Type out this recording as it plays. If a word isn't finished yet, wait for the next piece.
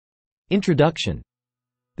Introduction.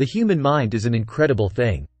 The human mind is an incredible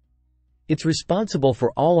thing. It's responsible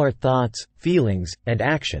for all our thoughts, feelings, and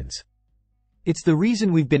actions. It's the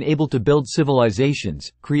reason we've been able to build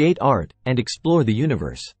civilizations, create art, and explore the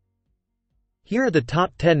universe. Here are the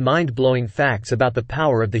top 10 mind-blowing facts about the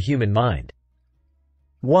power of the human mind.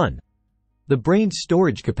 1. The brain's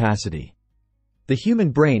storage capacity. The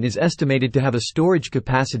human brain is estimated to have a storage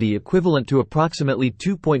capacity equivalent to approximately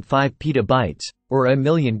 2.5 petabytes, or a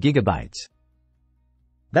million gigabytes.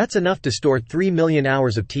 That's enough to store 3 million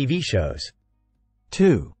hours of TV shows.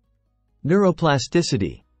 2.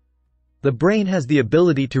 Neuroplasticity. The brain has the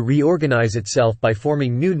ability to reorganize itself by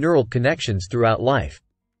forming new neural connections throughout life.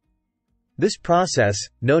 This process,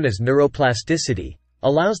 known as neuroplasticity,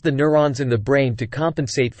 allows the neurons in the brain to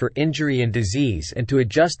compensate for injury and disease and to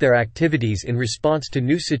adjust their activities in response to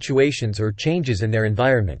new situations or changes in their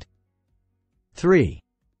environment. 3.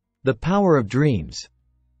 The power of dreams.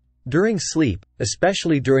 During sleep,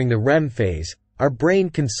 especially during the REM phase, our brain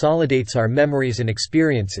consolidates our memories and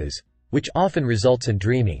experiences, which often results in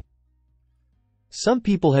dreaming. Some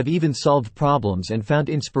people have even solved problems and found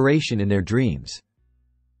inspiration in their dreams.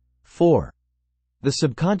 4. The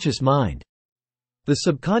subconscious mind. The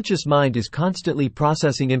subconscious mind is constantly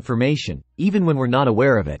processing information, even when we're not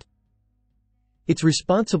aware of it. It's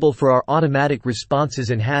responsible for our automatic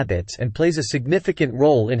responses and habits and plays a significant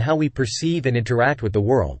role in how we perceive and interact with the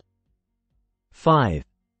world. 5.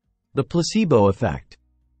 The placebo effect.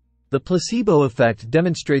 The placebo effect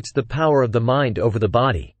demonstrates the power of the mind over the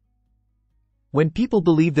body. When people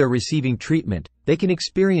believe they're receiving treatment, they can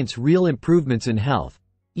experience real improvements in health,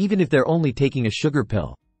 even if they're only taking a sugar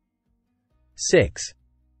pill. 6.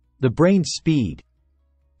 The brain's speed.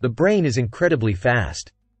 The brain is incredibly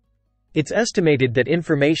fast. It's estimated that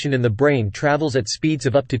information in the brain travels at speeds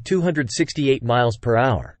of up to 268 miles per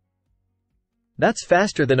hour. That's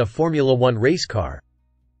faster than a Formula One race car.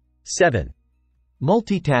 7.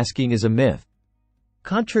 Multitasking is a myth.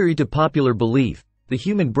 Contrary to popular belief, the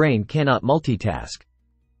human brain cannot multitask.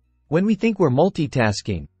 When we think we're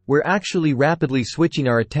multitasking, we're actually rapidly switching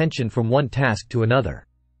our attention from one task to another.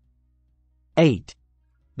 8.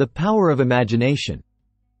 The power of imagination.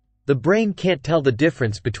 The brain can't tell the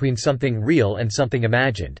difference between something real and something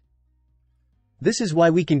imagined. This is why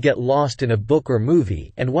we can get lost in a book or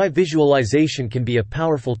movie, and why visualization can be a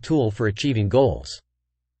powerful tool for achieving goals.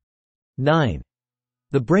 9.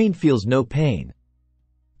 The brain feels no pain.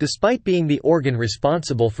 Despite being the organ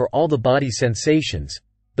responsible for all the body sensations,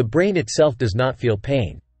 the brain itself does not feel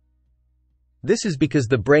pain. This is because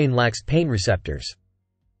the brain lacks pain receptors.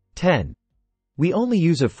 10. We only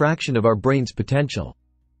use a fraction of our brain's potential.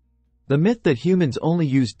 The myth that humans only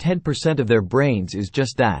use 10% of their brains is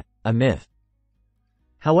just that, a myth.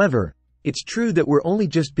 However, it's true that we're only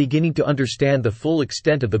just beginning to understand the full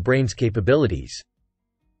extent of the brain's capabilities.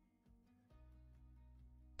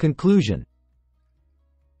 Conclusion.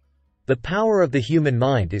 The power of the human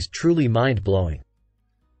mind is truly mind-blowing.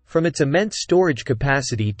 From its immense storage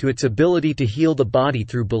capacity to its ability to heal the body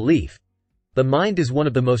through belief, the mind is one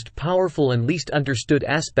of the most powerful and least understood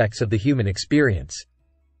aspects of the human experience.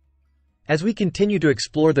 As we continue to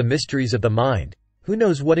explore the mysteries of the mind, who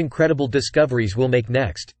knows what incredible discoveries we'll make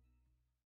next.